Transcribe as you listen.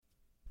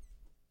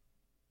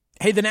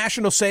Hey, the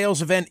national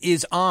sales event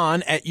is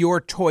on at your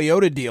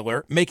Toyota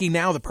dealer, making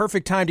now the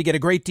perfect time to get a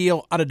great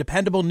deal on a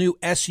dependable new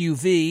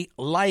SUV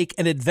like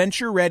an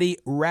adventure-ready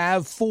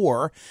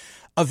RAV4.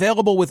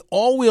 Available with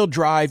all-wheel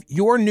drive,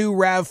 your new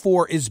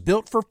RAV4 is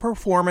built for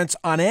performance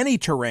on any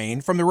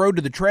terrain, from the road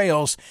to the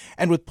trails,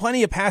 and with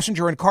plenty of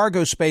passenger and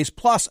cargo space,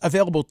 plus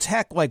available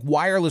tech like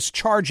wireless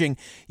charging,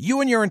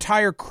 you and your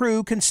entire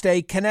crew can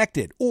stay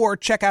connected. Or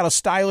check out a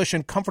stylish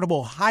and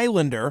comfortable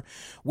Highlander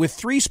with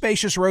 3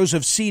 spacious rows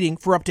of seating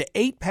for up to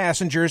 8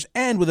 passengers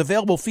and with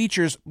available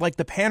features like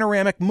the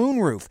panoramic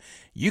moonroof.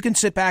 You can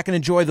sit back and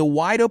enjoy the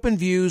wide-open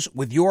views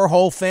with your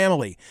whole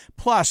family.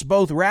 Plus,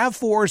 both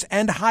RAV4s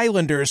and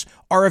Highlanders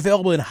are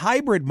available in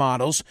hybrid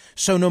models,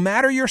 so no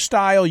matter your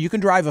style, you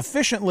can drive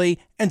efficiently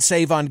and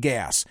save on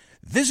gas.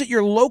 Visit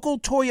your local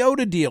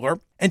Toyota dealer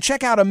and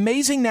check out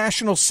amazing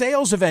national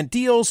sales event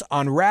deals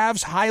on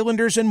RAVs,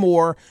 Highlanders, and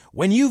more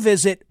when you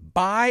visit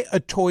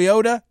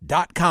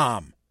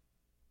buyatoyota.com.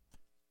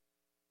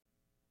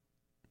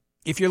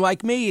 If you're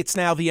like me, it's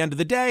now the end of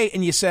the day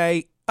and you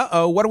say,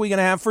 uh-oh, what are we going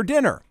to have for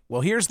dinner?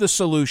 Well, here's the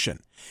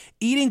solution.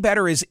 Eating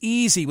better is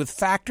easy with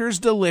Factor's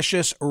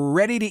delicious,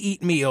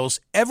 ready-to-eat meals.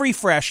 Every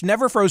fresh,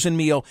 never frozen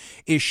meal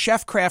is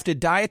chef-crafted,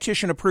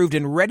 dietitian-approved,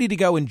 and ready to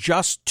go in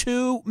just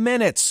 2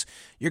 minutes.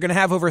 You're going to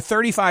have over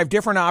 35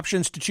 different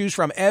options to choose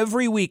from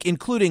every week,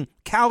 including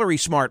Calorie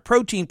Smart,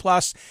 Protein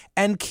Plus,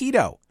 and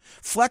Keto.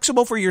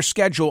 Flexible for your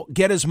schedule,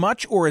 get as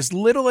much or as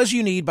little as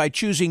you need by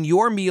choosing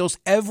your meals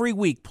every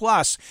week.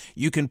 Plus,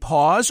 you can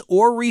pause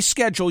or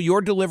reschedule your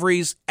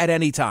deliveries at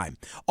any time.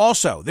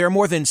 Also, there are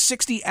more than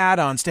 60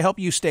 add-ons to help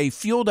you stay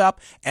fueled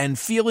up and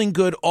feeling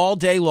good all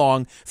day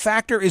long.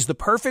 Factor is the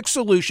perfect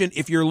solution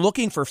if you're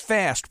looking for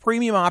fast,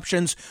 premium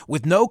options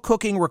with no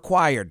cooking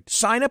required.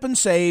 Sign up and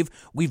save.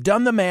 We've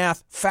done the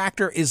math.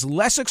 Factor is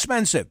less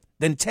expensive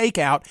than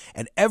takeout,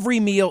 and every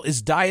meal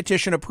is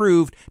dietitian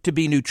approved to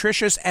be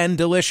nutritious and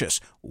delicious.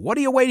 What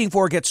are you waiting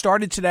for? Get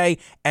started today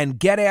and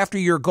get after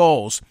your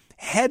goals.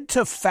 Head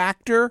to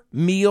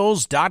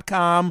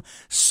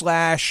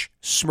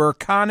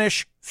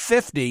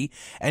factormeals.com/Smerconish50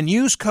 and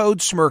use code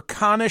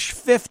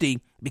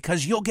Smerconish50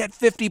 because you'll get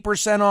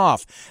 50%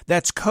 off.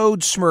 That's code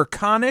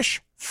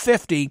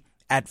Smerconish50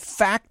 at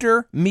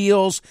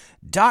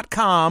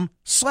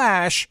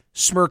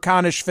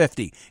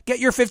factormeals.com/Smerconish50. Get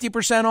your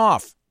 50%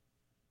 off.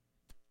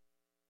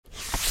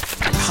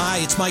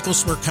 Hi, it's Michael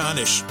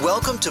Smerconish.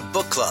 Welcome to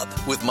Book Club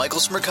with Michael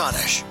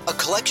Smerconish, a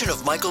collection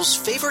of Michael's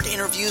favorite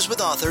interviews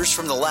with authors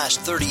from the last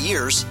 30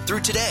 years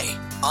through today,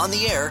 on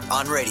the air,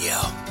 on radio.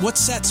 What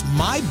sets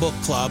my book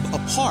club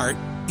apart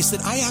is that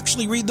I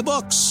actually read the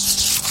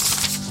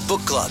books.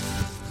 Book Club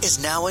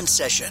is now in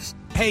session.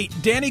 Hey,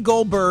 Danny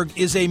Goldberg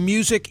is a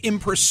music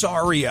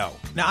impresario.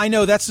 Now, I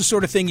know that's the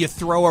sort of thing you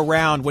throw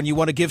around when you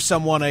want to give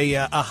someone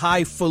a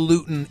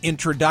highfalutin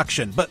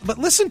introduction. But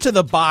listen to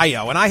the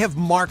bio, and I have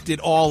marked it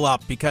all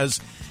up because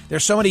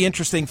there's so many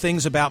interesting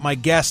things about my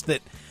guest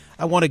that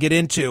I want to get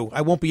into.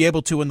 I won't be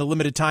able to in the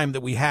limited time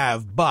that we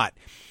have, but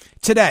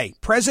today,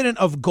 president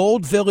of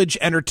Gold Village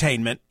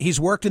Entertainment. He's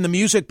worked in the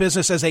music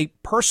business as a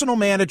personal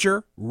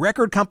manager,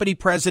 record company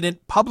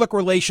president, public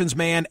relations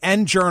man,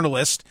 and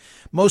journalist.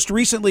 Most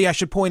recently, I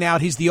should point out,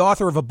 he's the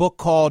author of a book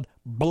called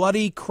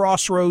Bloody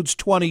Crossroads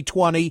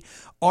 2020,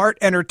 Art,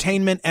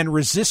 Entertainment, and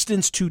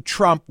Resistance to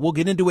Trump. We'll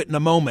get into it in a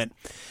moment.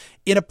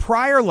 In a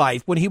prior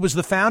life, when he was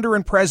the founder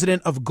and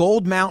president of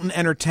Gold Mountain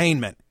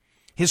Entertainment,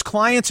 his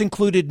clients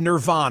included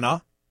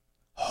Nirvana,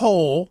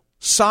 Hole,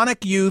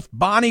 Sonic Youth,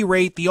 Bonnie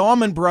Raitt, the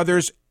Allman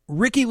Brothers,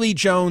 Ricky Lee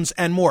Jones,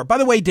 and more. By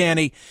the way,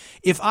 Danny,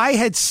 if I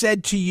had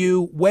said to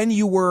you when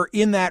you were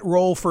in that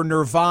role for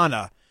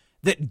Nirvana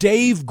that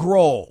Dave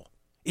Grohl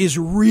is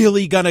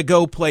really going to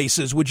go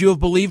places, would you have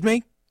believed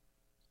me?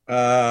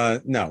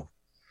 No.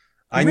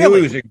 I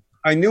Really?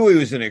 knew he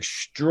was an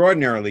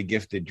extraordinarily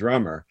gifted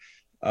drummer,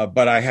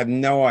 but I had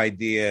no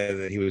idea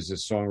that he was a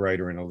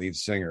songwriter and a lead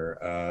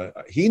singer.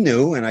 He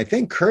knew, and I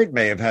think Kurt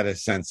may have had a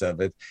sense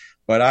of it.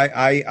 But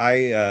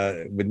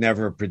I would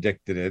never have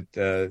predicted it.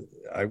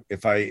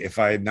 If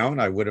I had known,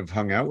 I would have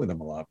hung out with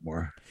him a lot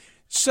more.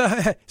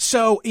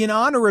 So in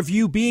honor of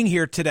you being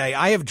here today,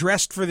 I have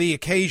dressed for the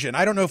occasion.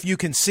 I don't know if you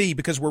can see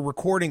because we're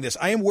recording this.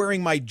 I am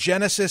wearing my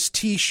Genesis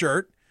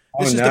T-shirt.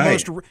 This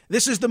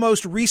is the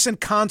most recent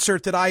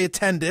concert that I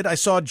attended. I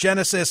saw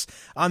Genesis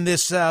on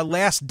this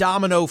last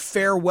Domino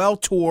farewell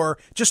tour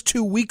just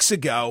 2 weeks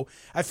ago.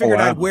 I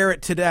figured I'd wear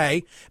it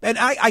today. And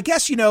I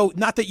guess,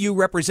 not that you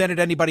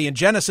represented anybody in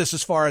Genesis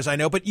as far as I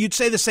know, but you'd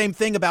say the same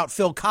thing about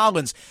Phil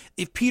Collins.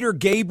 If Peter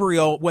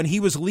Gabriel, when he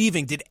was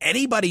leaving, did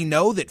anybody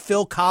know that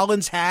Phil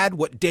Collins had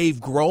what Dave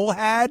Grohl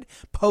had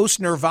post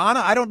Nirvana?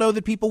 I don't know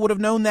that people would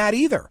have known that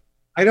either.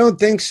 I don't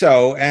think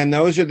so. And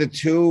those are the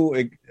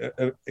two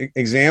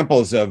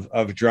examples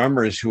of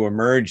drummers who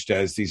emerged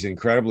as these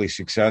incredibly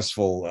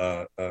successful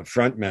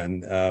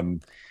frontmen.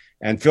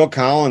 And Phil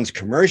Collins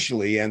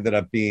commercially ended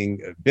up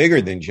being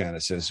bigger than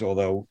Genesis,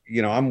 although,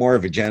 I'm more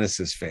of a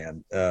Genesis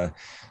fan. But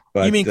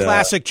you mean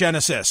classic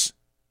Genesis?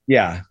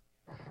 Yeah.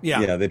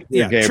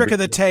 Trick of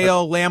the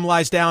Tail, Lamb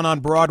Lies Down on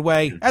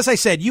Broadway. As I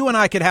said, you and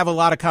I could have a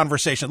lot of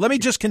conversation. Let me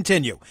just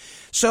continue.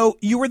 So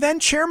you were then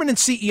chairman and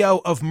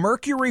CEO of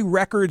Mercury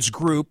Records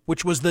Group,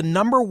 which was the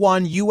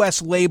 #1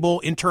 U.S. label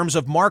in terms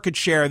of market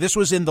share. This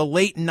was in the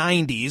late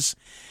 90s.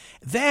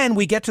 Then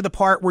we get to the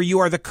part where you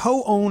are the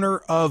co-owner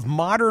of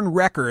Modern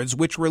Records,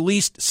 which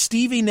released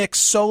Stevie Nicks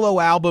solo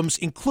albums,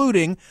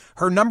 including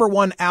her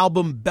 #1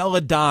 album,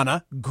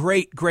 Belladonna.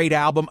 Great, great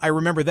album. I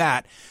remember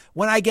that.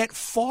 When I get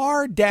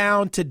far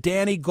down to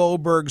Danny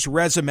Goldberg's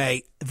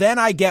resume, then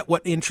I get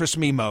what interests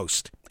me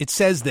most. It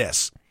says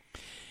this: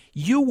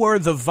 you were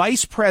the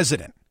vice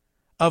president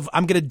of,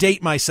 I'm going to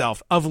date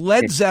myself, of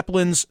Led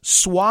Zeppelin's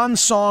Swan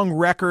Song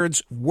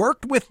Records,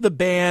 worked with the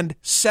band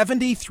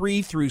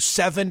 73 through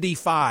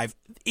 75.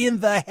 In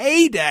the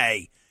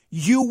heyday,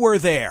 you were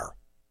there.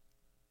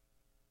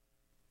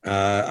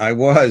 I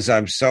was.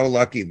 I'm so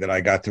lucky that I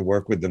got to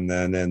work with them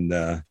then. And,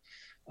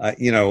 I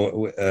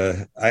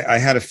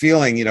had a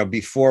feeling,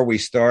 before we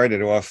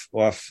started off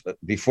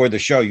before the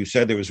show, you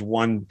said there was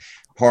one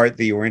part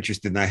that you were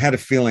interested in. I had a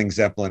feeling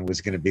Zeppelin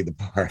was going to be the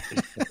part.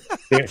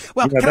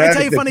 Well, can I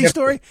tell you a funny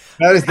story?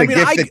 That is the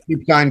gift that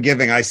keeps on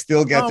giving. I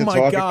still get to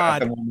talk about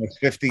them almost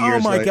 50 years later.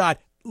 Oh, my God.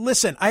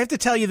 Listen, I have to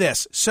tell you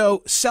this.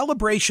 So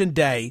Celebration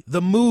Day,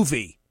 the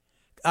movie,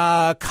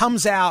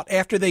 comes out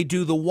after they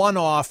do the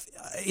one-off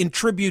in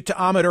tribute to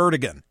Ahmet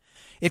Ertegun.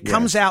 It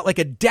comes out like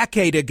a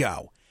decade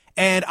ago.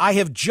 And I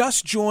have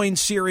just joined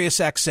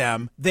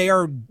SiriusXM. They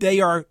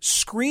are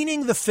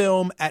screening the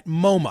film at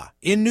MoMA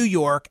in New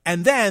York,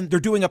 and then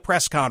they're doing a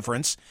press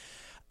conference.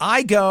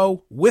 I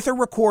go with a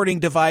recording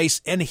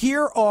device, and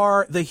here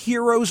are the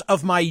heroes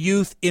of my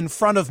youth in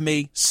front of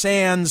me,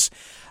 sans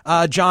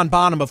John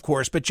Bonham, of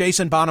course, but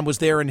Jason Bonham was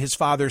there in his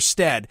father's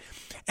stead.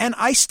 And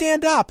I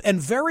stand up and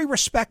very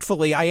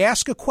respectfully, I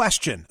ask a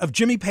question of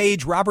Jimmy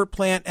Page, Robert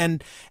Plant,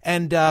 and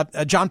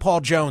John Paul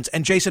Jones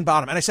and Jason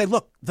Bonham. And I say,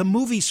 look, the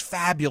movie's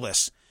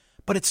fabulous,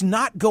 but it's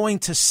not going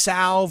to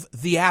salve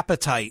the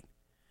appetite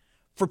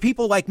for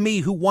people like me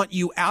who want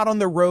you out on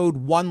the road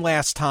one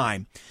last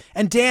time.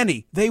 And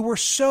Danny, they were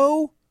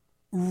so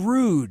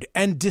rude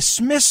and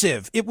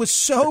dismissive. It was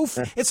so,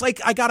 it's like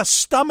I got a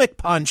stomach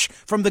punch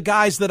from the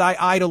guys that I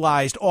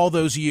idolized all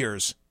those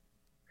years.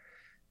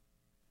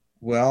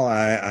 Well,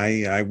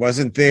 I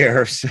wasn't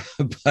there, so,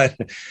 but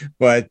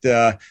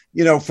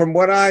from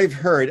what I've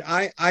heard,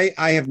 I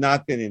have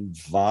not been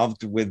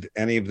involved with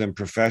any of them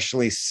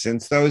professionally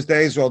since those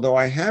days, although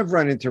I have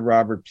run into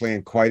Robert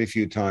Plant quite a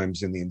few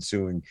times in the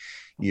ensuing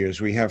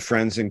years. We have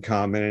friends in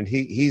common, and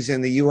he's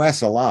in the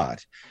U.S. a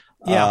lot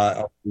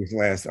over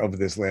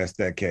this last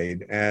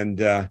decade.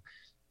 And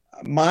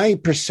my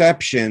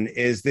perception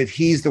is that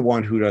he's the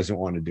one who doesn't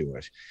want to do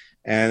it.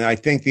 And I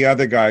think the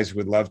other guys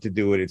would love to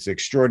do it. It's an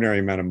extraordinary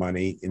amount of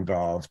money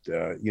involved.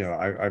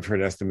 I've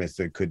heard estimates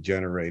that could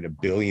generate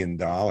 $1 billion.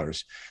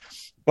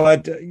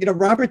 But,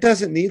 Robert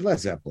doesn't need Led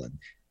Zeppelin.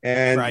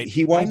 And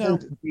he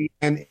wasn't.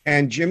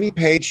 And Jimmy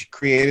Page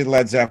created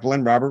Led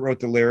Zeppelin. Robert wrote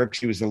the lyrics.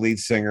 He was the lead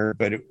singer,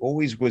 but it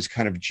always was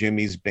kind of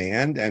Jimmy's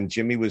band. And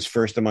Jimmy was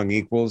first among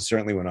equals,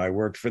 certainly when I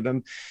worked for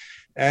them.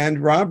 And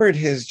Robert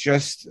has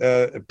just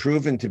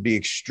proven to be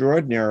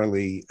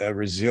extraordinarily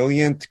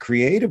resilient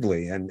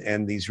creatively. And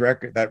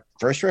that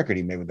first record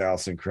he made with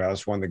Alison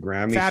Krauss won the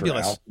Grammy for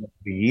Album of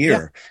the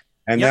Year. Yeah.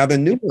 And now the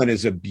new one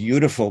is a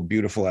beautiful,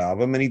 beautiful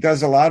album. And he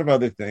does a lot of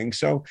other things.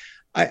 So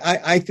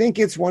I think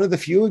it's one of the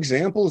few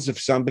examples of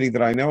somebody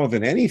that I know of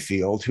in any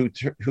field who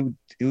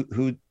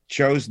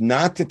chose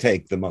not to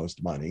take the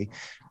most money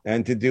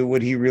and to do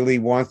what he really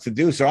wants to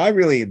do. So I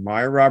really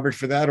admire Robert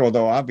for that,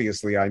 although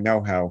obviously I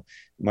know how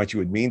much it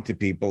would mean to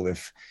people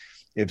if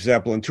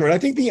Zeppelin toured. I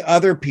think the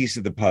other piece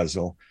of the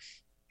puzzle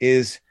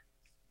is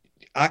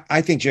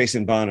I think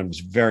Jason Bonham's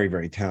very,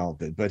 very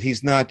talented, but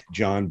he's not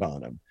John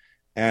Bonham.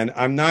 And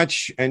I'm not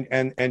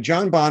and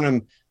John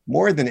Bonham,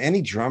 more than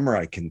any drummer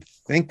I can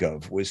think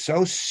of, was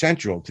so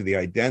central to the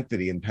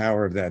identity and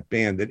power of that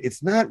band that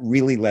it's not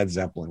really Led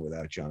Zeppelin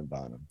without John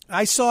Bonham.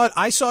 I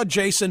saw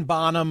Jason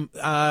Bonham.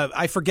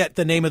 I forget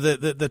the name of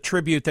the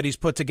tribute that he's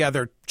put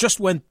together just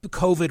when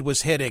COVID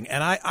was hitting,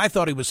 and I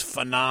thought he was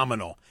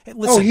phenomenal. Hey,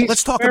 listen,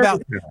 let's talk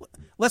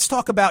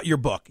about your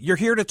book. You're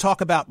here to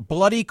talk about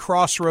Bloody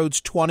Crossroads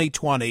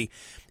 2020.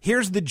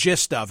 Here's the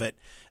gist of it: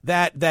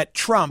 that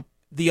Trump,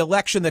 the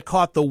election that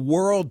caught the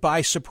world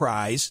by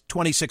surprise,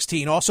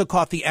 2016, also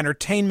caught the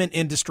entertainment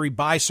industry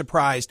by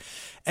surprise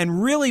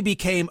and really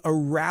became a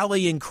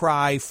rallying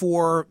cry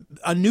for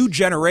a new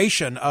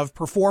generation of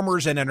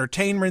performers and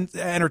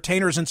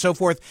entertainers and so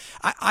forth.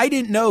 I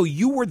didn't know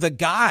you were the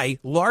guy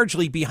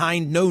largely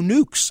behind No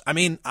Nukes. I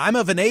mean, I'm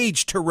of an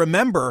age to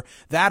remember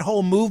that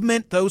whole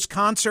movement, those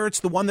concerts.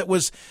 The one that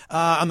was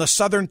on the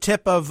southern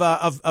tip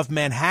of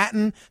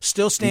Manhattan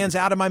still stands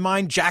out in my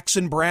mind,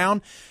 Jackson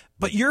Browne.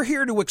 But you're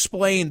here to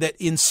explain that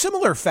in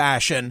similar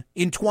fashion,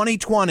 in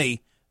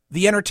 2020,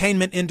 the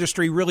entertainment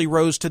industry really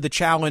rose to the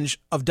challenge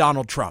of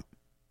Donald Trump.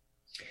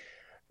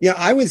 Yeah,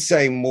 I would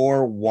say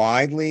more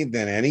widely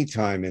than any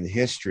time in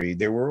history.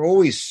 There were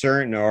always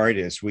certain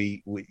artists.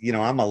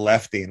 I'm a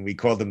lefty, and we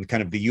call them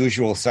kind of the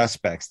usual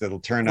suspects that'll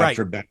turn up Right.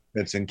 for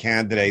benefits and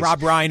candidates.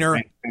 Rob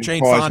Reiner, and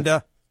Jane cause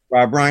Fonda.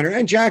 Rob Reiner,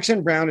 and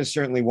Jackson Brown is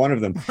certainly one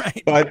of them.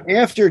 Right. But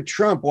after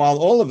Trump, while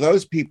all of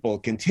those people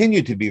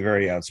continue to be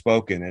very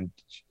outspoken, and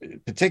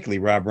particularly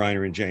Rob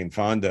Reiner and Jane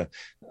Fonda,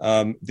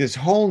 this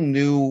whole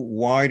new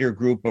wider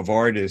group of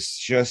artists,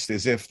 just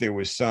as if there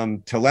was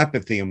some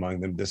telepathy among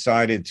them,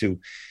 decided to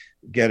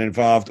get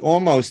involved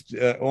almost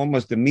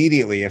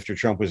immediately after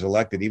Trump was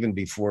elected, even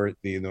before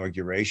the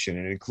inauguration.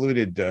 And it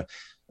included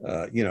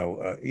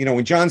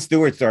when Jon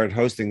Stewart started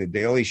hosting The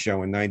Daily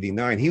Show in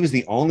 '99, he was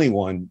the only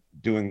one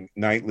doing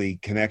nightly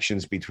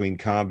connections between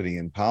comedy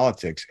and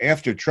politics.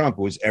 After Trump,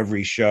 it was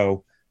every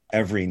show,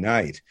 every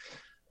night.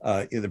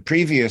 The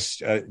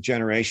previous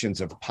generations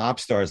of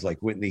pop stars like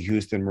Whitney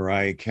Houston,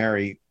 Mariah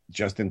Carey,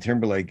 Justin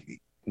Timberlake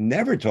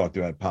never talked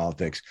about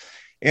politics.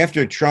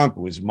 After Trump,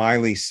 it was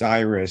Miley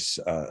Cyrus,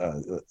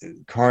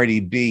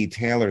 Cardi B,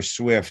 Taylor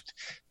Swift,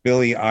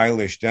 Billie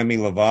Eilish, Demi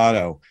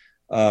Lovato.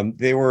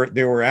 There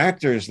were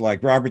actors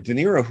like Robert De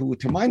Niro, who,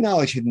 to my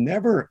knowledge, had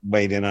never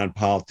weighed in on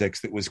politics,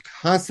 that was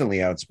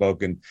constantly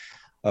outspoken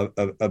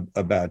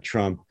about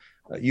Trump.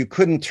 You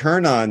couldn't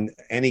turn on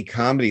any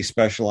comedy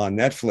special on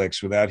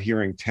Netflix without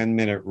hearing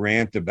 10-minute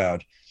rant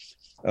about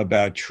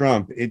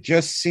Trump. It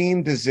just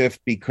seemed as if,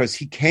 because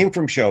he came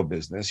from show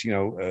business,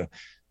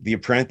 The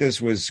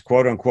Apprentice was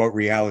quote unquote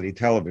reality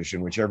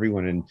television, which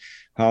everyone in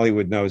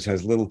Hollywood knows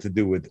has little to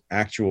do with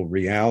actual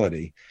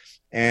reality.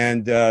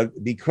 And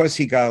because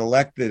he got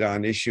elected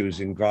on issues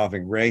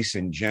involving race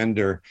and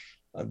gender,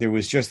 there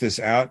was just this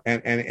and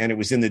it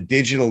was in the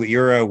digital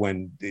era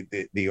when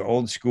the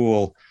old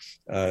school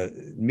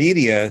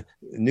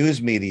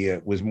news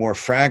media was more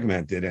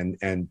fragmented,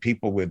 and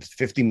people with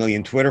 50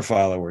 million Twitter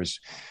followers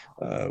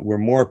were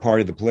more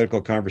part of the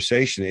political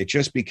conversation. It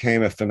just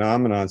became a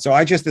phenomenon. So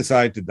I just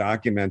decided to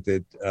document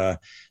it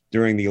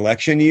during the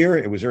election year.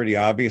 It was already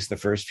obvious the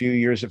first few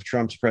years of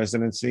Trump's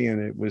presidency,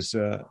 and it was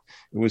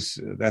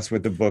that's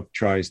what the book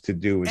tries to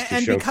do, is to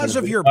and show because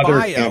kind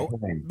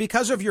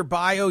of your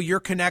bio, your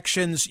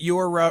connections,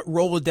 your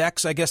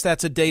Rolodex, I guess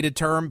that's a dated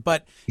term,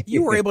 but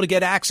you were able to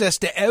get access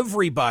to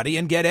everybody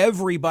and get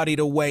everybody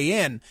to weigh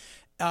in.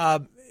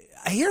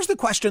 Here's the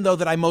question, though,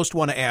 that I most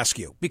want to ask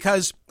you,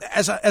 because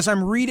as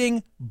I'm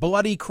reading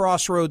Bloody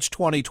Crossroads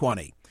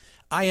 2020,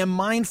 I am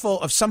mindful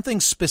of something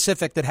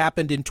specific that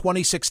happened in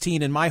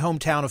 2016 in my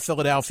hometown of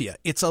Philadelphia.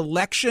 It's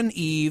election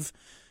eve.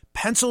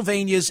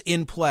 Pennsylvania's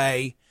in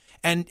play.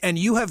 And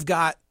you have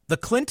got the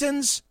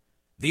Clintons,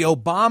 the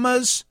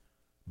Obamas,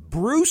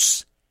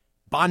 Bruce,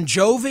 Bon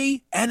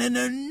Jovi, and an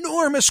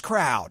enormous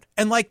crowd.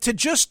 And like to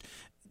just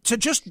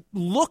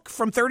look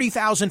from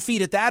 30,000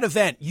 feet at that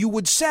event, you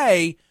would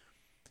say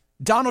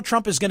Donald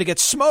Trump is going to get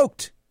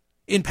smoked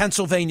in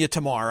Pennsylvania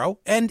tomorrow.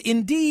 And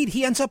indeed,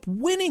 he ends up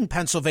winning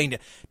Pennsylvania.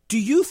 Do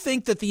you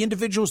think that the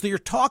individuals that you're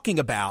talking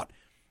about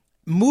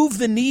move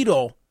the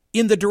needle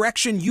in the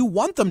direction you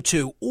want them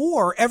to?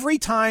 Or every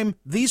time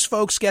these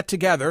folks get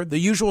together, the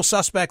usual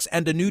suspects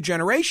and a new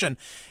generation,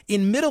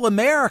 in middle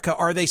America,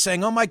 are they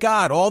saying, oh, my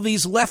God, all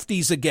these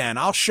lefties again,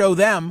 I'll show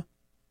them?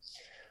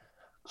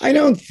 I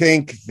don't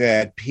think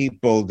that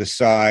people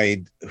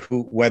decide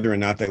whether or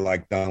not they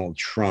like Donald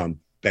Trump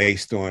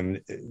based on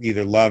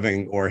either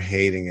loving or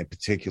hating a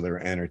particular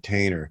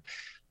entertainer.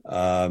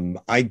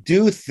 I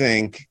do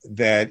think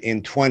that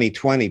in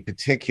 2020,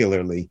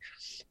 particularly,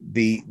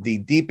 the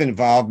deep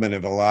involvement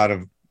of a lot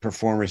of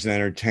performers and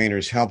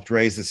entertainers helped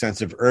raise the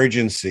sense of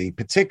urgency,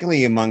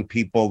 particularly among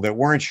people that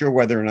weren't sure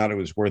whether or not it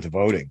was worth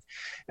voting,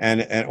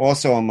 and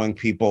also among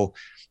people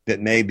that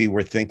maybe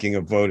were thinking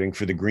of voting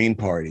for the Green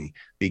Party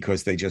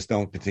because they just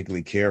don't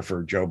particularly care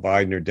for Joe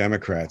Biden or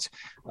Democrats.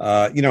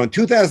 In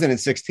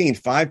 2016,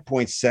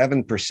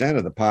 5.7%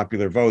 of the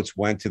popular votes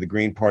went to the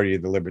Green Party or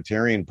the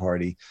Libertarian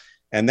Party.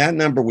 And that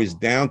number was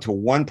down to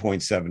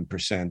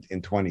 1.7%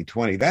 in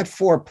 2020. That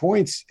 4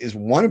 points is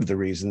one of the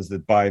reasons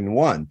that Biden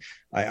won.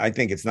 I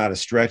think it's not a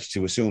stretch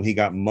to assume he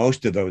got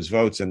most of those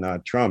votes and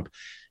not Trump.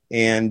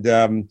 And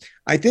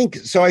I think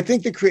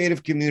the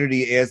creative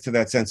community adds to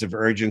that sense of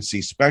urgency,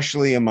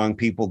 especially among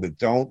people that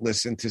don't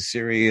listen to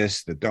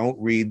Sirius, that don't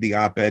read the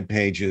op-ed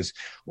pages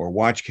or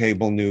watch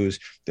cable news,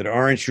 that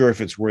aren't sure if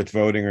it's worth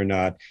voting or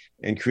not,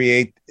 and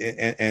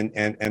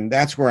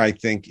that's where I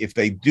think if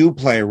they do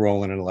play a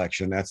role in an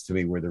election, that's to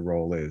me where the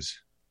role is.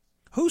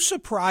 Who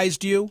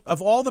surprised you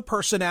of all the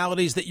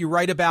personalities that you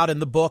write about in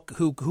the book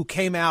who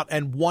came out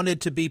and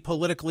wanted to be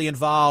politically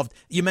involved?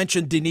 You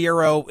mentioned De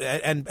Niro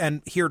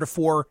and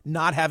heretofore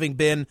not having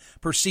been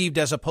perceived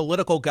as a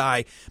political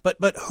guy,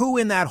 but who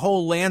in that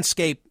whole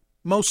landscape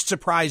most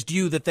surprised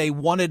you that they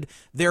wanted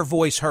their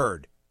voice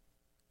heard?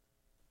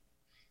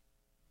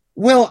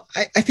 Well,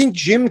 I think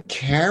Jim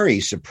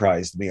Carrey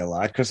surprised me a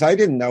lot because I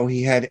didn't know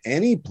he had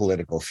any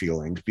political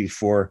feelings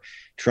before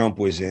Trump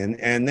was in.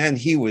 And then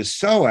he was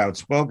so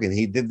outspoken.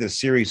 He did this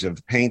series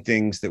of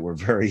paintings that were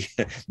very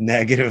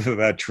negative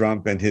about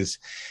Trump and his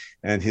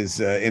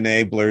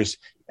enablers.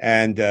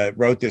 and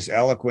wrote this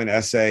eloquent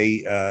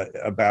essay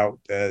about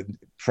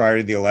prior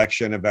to the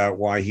election about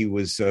why he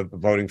was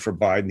voting for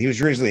Biden. He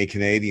was originally a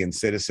Canadian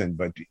citizen,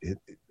 but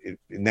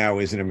now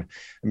is an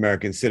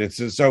American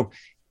citizen. So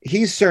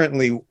he's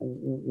certainly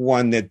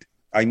one that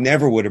I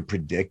never would have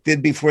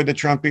predicted before the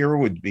Trump era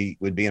would be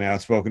an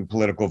outspoken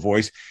political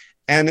voice.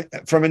 And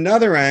from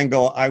another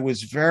angle, I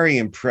was very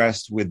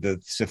impressed with the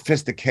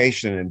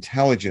sophistication and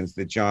intelligence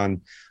that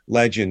John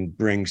Legend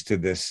brings to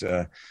this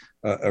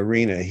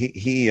arena.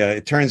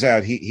 It turns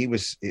out he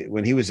was,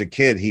 when he was a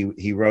kid,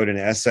 he wrote an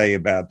essay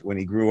about when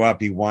he grew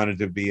up, he wanted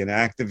to be an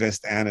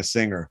activist and a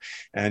singer,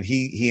 and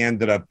he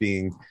ended up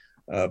being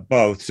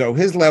both. So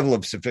his level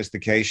of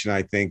sophistication,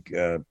 I think,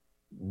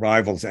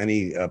 rivals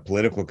any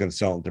political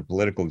consultant or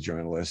political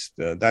journalist.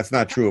 That's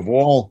not true of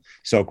all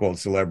so-called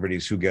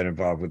celebrities who get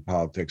involved with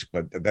politics,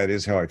 but that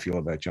is how I feel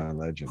about John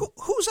Legend.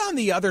 Who's on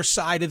the other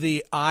side of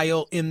the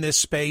aisle in this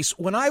space?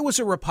 When I was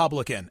a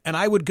Republican and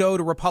I would go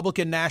to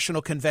Republican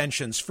national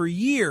conventions for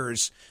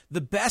years, the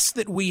best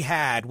that we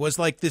had was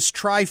like this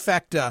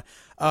trifecta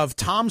of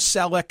Tom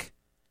Selleck,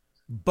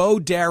 Bo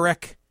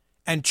Derek,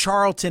 and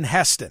Charlton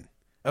Heston.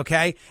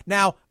 Okay.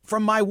 Now,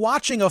 from my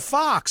watching of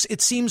Fox,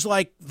 it seems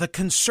like the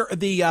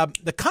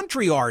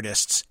country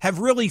artists have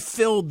really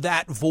filled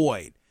that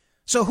void.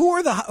 So who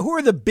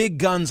are the big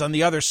guns on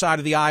the other side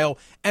of the aisle,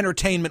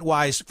 entertainment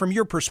wise, from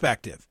your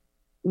perspective?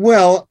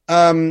 Well,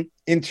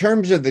 in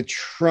terms of the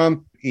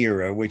Trump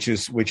era, which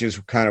is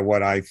kind of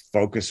what I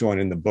focus on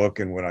in the book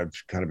and what I've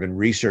kind of been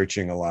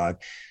researching a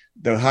lot,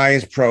 the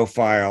highest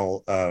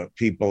profile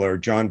people are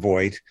Jon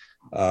Voight,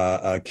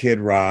 Kid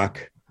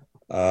Rock,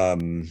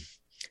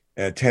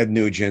 Ted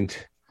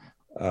Nugent,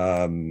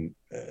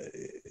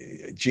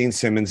 Gene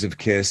Simmons of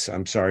Kiss.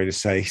 I'm sorry to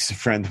say he's a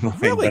friend of mine.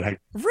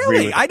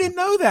 Really? But I didn't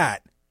know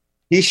that.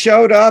 He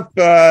showed up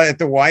at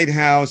the White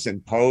House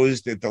and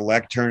posed at the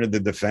lectern of the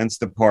Defense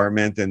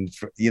Department. And,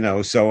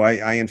 so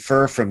I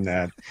infer from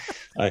that.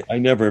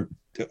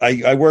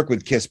 I worked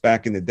with Kiss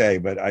back in the day,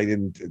 but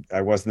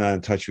I was not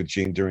in touch with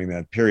Gene during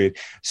that period.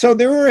 So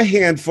there were a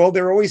handful.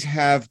 There always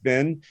have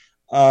been.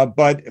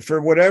 But for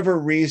whatever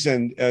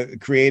reason,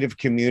 creative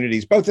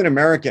communities, both in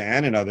America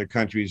and in other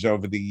countries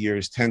over the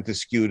years, tend to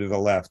skew to the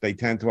left. They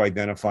tend to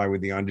identify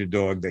with the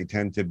underdog. They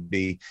tend to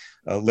be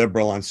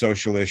liberal on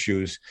social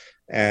issues.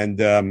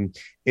 And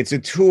it's a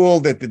tool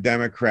that the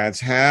Democrats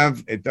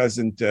have. It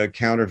doesn't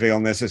countervail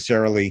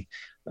necessarily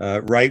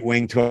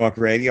right-wing talk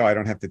radio. I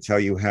don't have to tell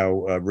you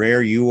how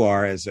rare you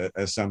are as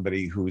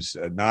somebody who's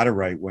not a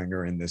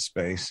right-winger in this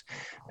space.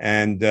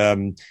 And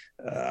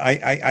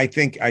I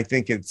think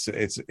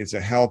it's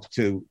a help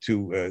to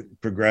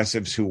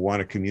progressives who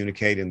want to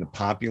communicate in the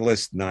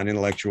populist,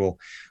 non-intellectual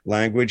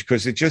language,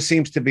 because it just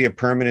seems to be a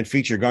permanent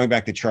feature. Going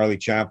back to Charlie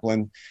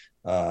Chaplin,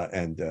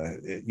 during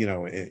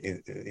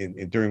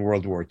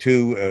World War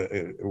II,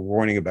 a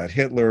warning about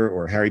Hitler,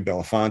 or Harry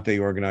Belafonte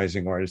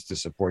organizing artists to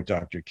support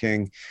Dr.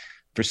 King.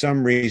 For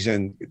some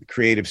reason,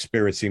 creative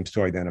spirit seems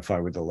to identify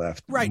with the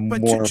left. Right,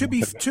 but to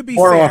be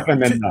more fair, often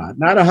than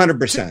not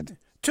 100%.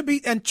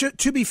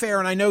 To be fair,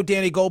 and I know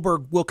Danny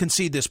Goldberg will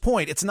concede this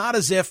point, it's not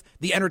as if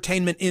the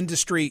entertainment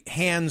industry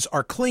hands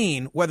are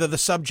clean, whether the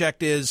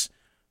subject is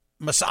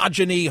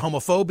misogyny,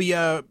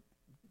 homophobia,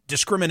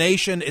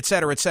 discrimination, et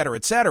cetera, et cetera,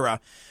 et cetera.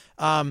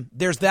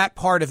 There's that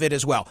part of it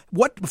as well.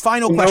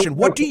 Final question.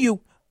 What do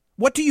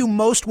you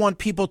most want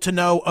people to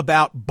know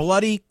about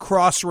Bloody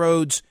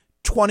Crossroads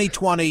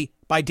 2020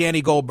 by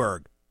Danny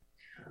Goldberg?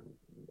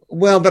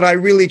 Well, that I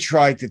really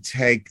tried to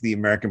take the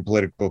American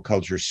political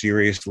culture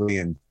seriously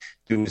and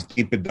do as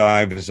deep a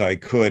dive as I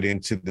could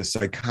into the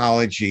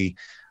psychology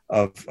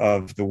of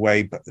the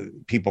way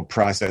people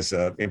process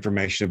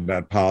information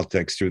about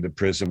politics through the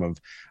prism of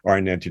art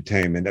and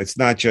entertainment. It's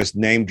not just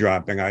name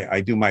dropping. I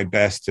do my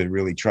best to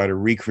really try to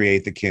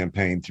recreate the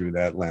campaign through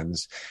that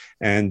lens.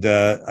 And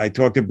I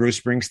talked to Bruce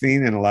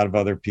Springsteen and a lot of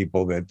other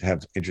people that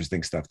have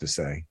interesting stuff to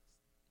say.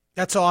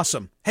 That's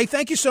awesome. Hey,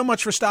 thank you so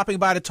much for stopping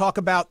by to talk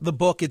about the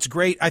book. It's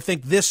great. I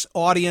think this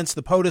audience,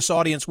 the POTUS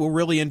audience, will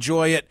really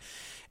enjoy it.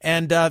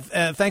 And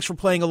thanks for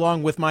playing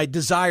along with my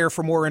desire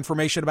for more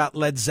information about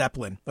Led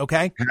Zeppelin.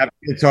 Okay? Happy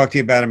to talk to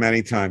you about him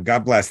anytime.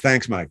 God bless.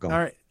 Thanks, Michael. All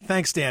right.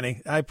 Thanks,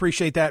 Danny. I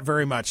appreciate that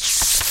very much.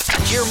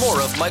 Hear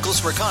more of Michael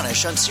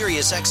Smerconish on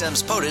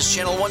SiriusXM's POTUS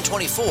Channel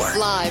 124.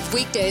 Live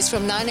weekdays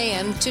from 9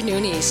 a.m. to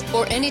noon East,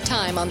 or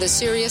anytime on the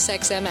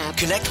SiriusXM app.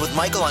 Connect with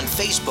Michael on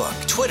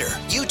Facebook, Twitter,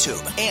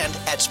 YouTube, and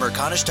at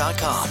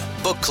Smerconish.com.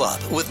 Book Club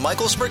with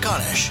Michael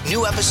Smerconish.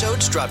 New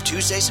episodes drop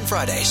Tuesdays and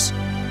Fridays.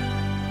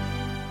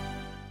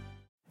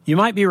 You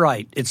might be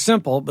right. It's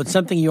simple, but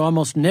something you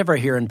almost never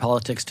hear in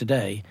politics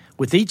today,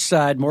 with each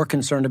side more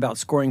concerned about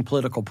scoring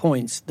political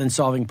points than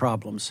solving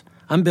problems.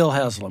 I'm Bill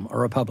Haslam, a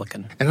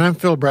Republican. And I'm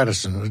Phil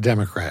Bredesen, a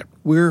Democrat.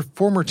 We're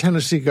former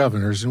Tennessee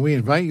governors, and we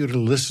invite you to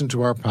listen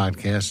to our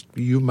podcast,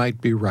 You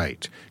Might Be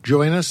Right.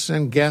 Join us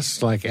and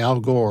guests like Al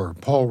Gore,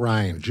 Paul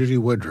Ryan, Judy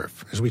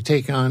Woodruff, as we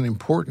take on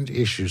important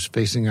issues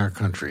facing our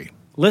country.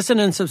 Listen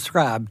and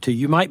subscribe to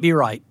You Might Be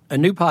Right, a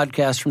new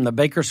podcast from the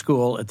Baker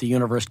School at the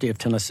University of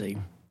Tennessee.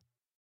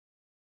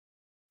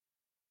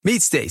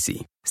 Meet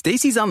Stacy.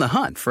 Stacy's on the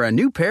hunt for a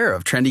new pair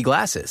of trendy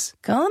glasses.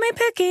 Call me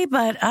picky,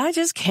 but I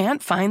just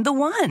can't find the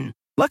one.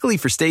 Luckily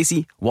for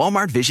Stacy,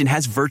 Walmart Vision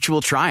has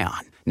virtual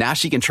try-on. Now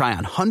she can try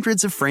on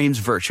hundreds of frames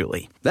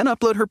virtually, then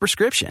upload her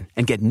prescription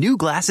and get new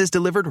glasses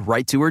delivered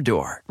right to her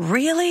door.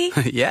 Really?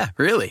 Yeah,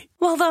 really.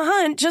 Well, the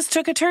hunt just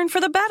took a turn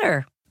for the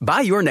better.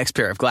 Buy your next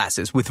pair of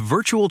glasses with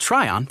virtual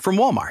try-on from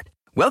Walmart.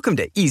 Welcome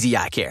to Easy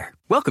Eye Care.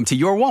 Welcome to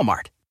your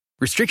Walmart.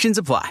 Restrictions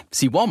apply.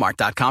 See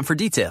walmart.com for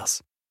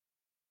details.